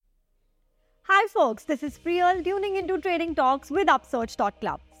Hi folks, this is Priyal tuning into Trading Talks with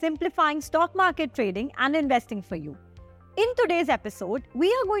Upsurge.club, simplifying stock market trading and investing for you. In today's episode, we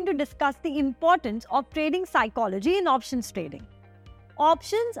are going to discuss the importance of trading psychology in options trading.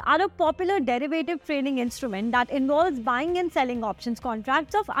 Options are a popular derivative trading instrument that involves buying and selling options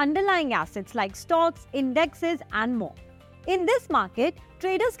contracts of underlying assets like stocks, indexes, and more. In this market,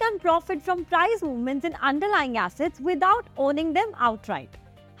 traders can profit from price movements in underlying assets without owning them outright.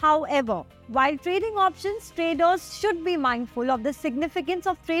 However, while trading options, traders should be mindful of the significance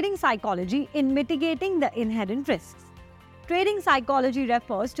of trading psychology in mitigating the inherent risks. Trading psychology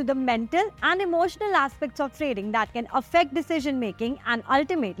refers to the mental and emotional aspects of trading that can affect decision-making and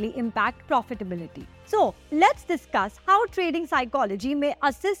ultimately impact profitability. So, let's discuss how trading psychology may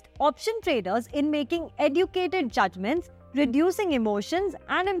assist option traders in making educated judgments, reducing emotions,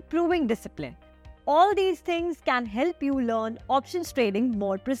 and improving discipline. All these things can help you learn options trading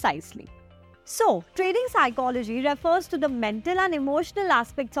more precisely. So, trading psychology refers to the mental and emotional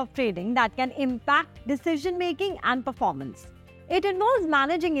aspects of trading that can impact decision-making and performance. It involves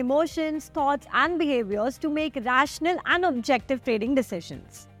managing emotions, thoughts, and behaviors to make rational and objective trading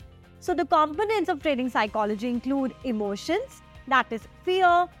decisions. So, the components of trading psychology include emotions, that is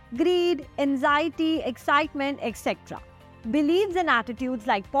fear, greed, anxiety, excitement, etc. Beliefs and attitudes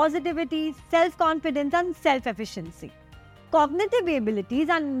like positivity, self-confidence, and self-efficiency. Cognitive abilities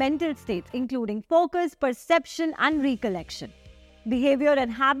and mental states including focus, perception, and recollection. Behavior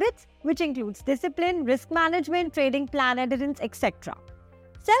and habits, which includes discipline, risk management, trading plan adherence, etc.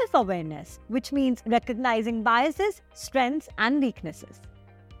 Self-awareness, which means recognizing biases, strengths, and weaknesses.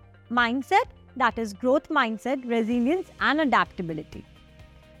 Mindset, that is growth mindset, resilience, and adaptability.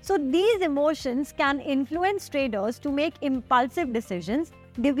 So these emotions can influence traders to make impulsive decisions,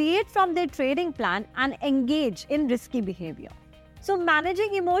 deviate from their trading plan, and engage in risky behavior. So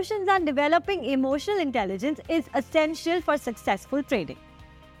managing emotions and developing emotional intelligence is essential for successful trading.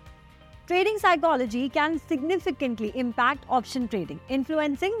 Trading psychology can significantly impact option trading,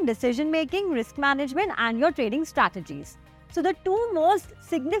 influencing decision-making, risk management, and your trading strategies. So the two most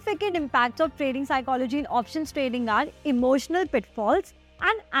significant impacts of trading psychology in options trading are emotional pitfalls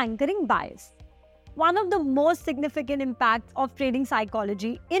and anchoring bias. One of the most significant impacts of trading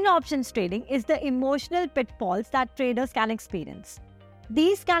psychology in options trading is the emotional pitfalls that traders can experience.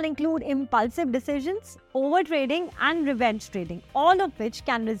 These can include impulsive decisions, overtrading, and revenge trading, all of which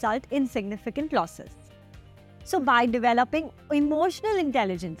can result in significant losses. So by developing emotional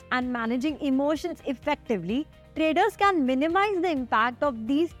intelligence and managing emotions effectively, traders can minimize the impact of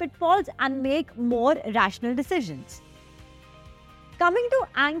these pitfalls and make more rational decisions. Coming to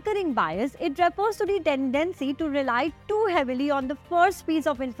anchoring bias, it refers to the tendency to rely too heavily on the first piece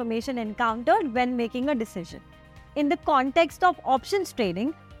of information encountered when making a decision. In the context of options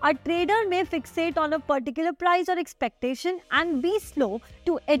trading, a trader may fixate on a particular price or expectation and be slow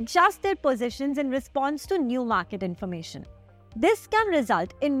to adjust their positions in response to new market information. This can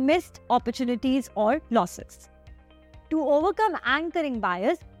result in missed opportunities or losses. To overcome anchoring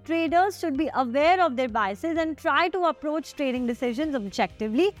bias, traders should be aware of their biases and try to approach trading decisions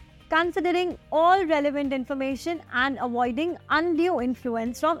objectively, considering all relevant information and avoiding undue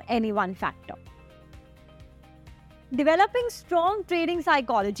influence from any one factor. Developing strong trading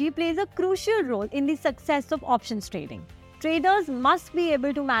psychology plays a crucial role in the success of options trading. Traders must be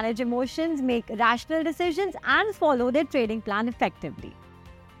able to manage emotions, make rational decisions, and follow their trading plan effectively.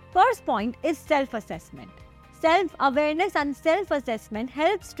 First point is self-assessment. Self-awareness and self-assessment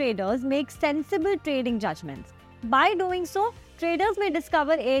helps traders make sensible trading judgments. By doing so, traders may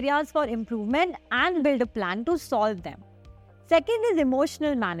discover areas for improvement and build a plan to solve them. Second is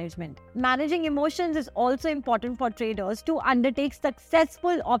emotional management. Managing emotions is also important for traders to undertake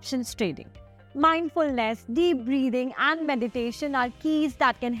successful options trading. Mindfulness, deep breathing, and meditation are keys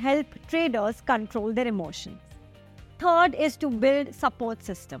that can help traders control their emotions. Third is to build support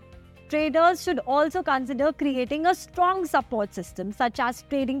system. Traders should also consider creating a strong support system such as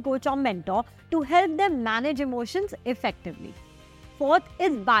trading coach or mentor to help them manage emotions effectively. Fourth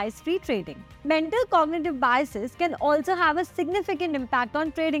is bias-free trading. Mental cognitive biases can also have a significant impact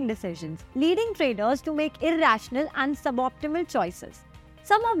on trading decisions, leading traders to make irrational and suboptimal choices.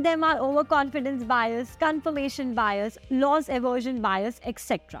 Some of them are overconfidence bias, confirmation bias, loss aversion bias,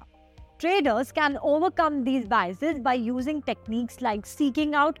 etc. Traders can overcome these biases by using techniques like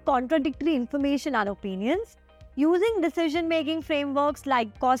seeking out contradictory information and opinions, using decision-making frameworks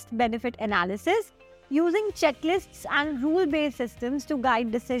like cost-benefit analysis, using checklists and rule-based systems to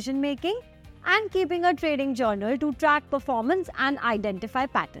guide decision-making, and keeping a trading journal to track performance and identify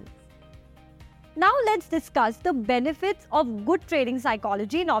patterns. Now let's discuss the benefits of good trading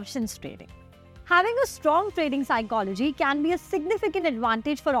psychology in options trading. Having a strong trading psychology can be a significant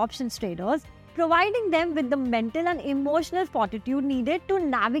advantage for options traders, providing them with the mental and emotional fortitude needed to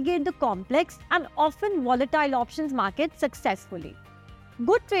navigate the complex and often volatile options market successfully.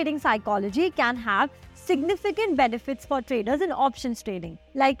 Good trading psychology can have significant benefits for traders in options trading,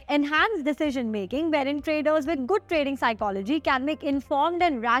 like enhanced decision making, wherein traders with good trading psychology can make informed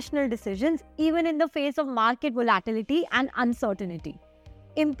and rational decisions even in the face of market volatility and uncertainty.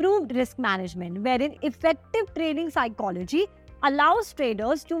 Improved risk management, wherein effective trading psychology allows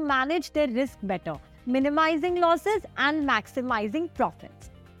traders to manage their risk better, minimizing losses and maximizing profits.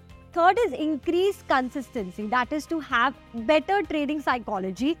 Third is increased consistency, that is to have better trading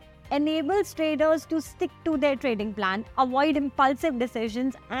psychology enables traders to stick to their trading plan, avoid impulsive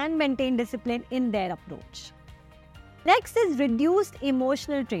decisions and maintain discipline in their approach. Next is reduced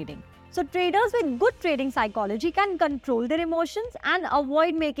emotional trading. So traders with good trading psychology can control their emotions and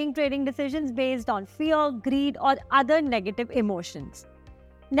avoid making trading decisions based on fear, greed or other negative emotions.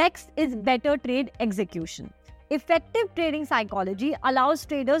 Next is better trade execution. Effective trading psychology allows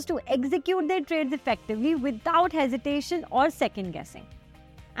traders to execute their trades effectively without hesitation or second guessing.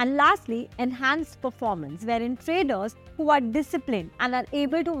 And lastly, enhanced performance, wherein traders who are disciplined and are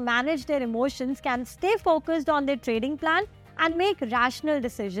able to manage their emotions can stay focused on their trading plan and make rational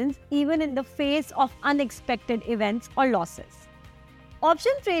decisions even in the face of unexpected events or losses.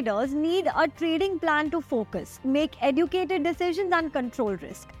 Option traders need a trading plan to focus, make educated decisions and control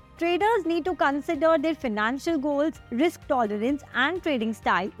risk. Traders need to consider their financial goals, risk tolerance and trading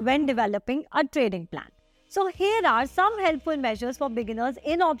style when developing a trading plan. So here are some helpful measures for beginners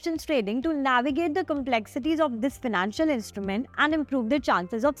in options trading to navigate the complexities of this financial instrument and improve their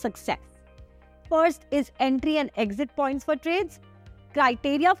chances of success. First is entry and exit points for trades,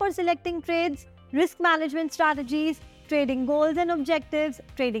 criteria for selecting trades, risk management strategies, trading goals and objectives,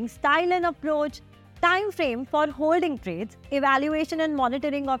 trading style and approach, time frame for holding trades, evaluation and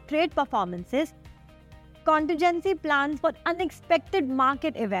monitoring of trade performances, contingency plans for unexpected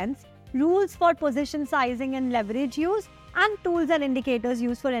market events, rules for position sizing and leverage use, and tools and indicators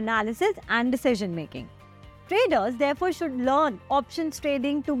used for analysis and decision making. Traders therefore should learn options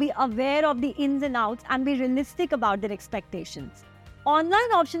trading to be aware of the ins and outs and be realistic about their expectations.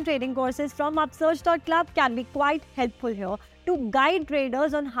 Online option trading courses from Upsurge.club can be quite helpful here to guide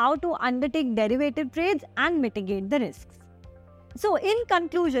traders on how to undertake derivative trades and mitigate the risks. So in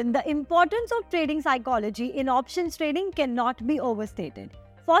conclusion, the importance of trading psychology in options trading cannot be overstated.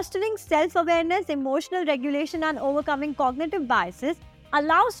 Fostering self-awareness, emotional regulation and overcoming cognitive biases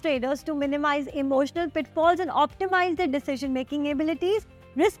allows traders to minimize emotional pitfalls and optimize their decision-making abilities,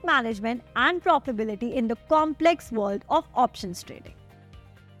 risk management and profitability in the complex world of options trading.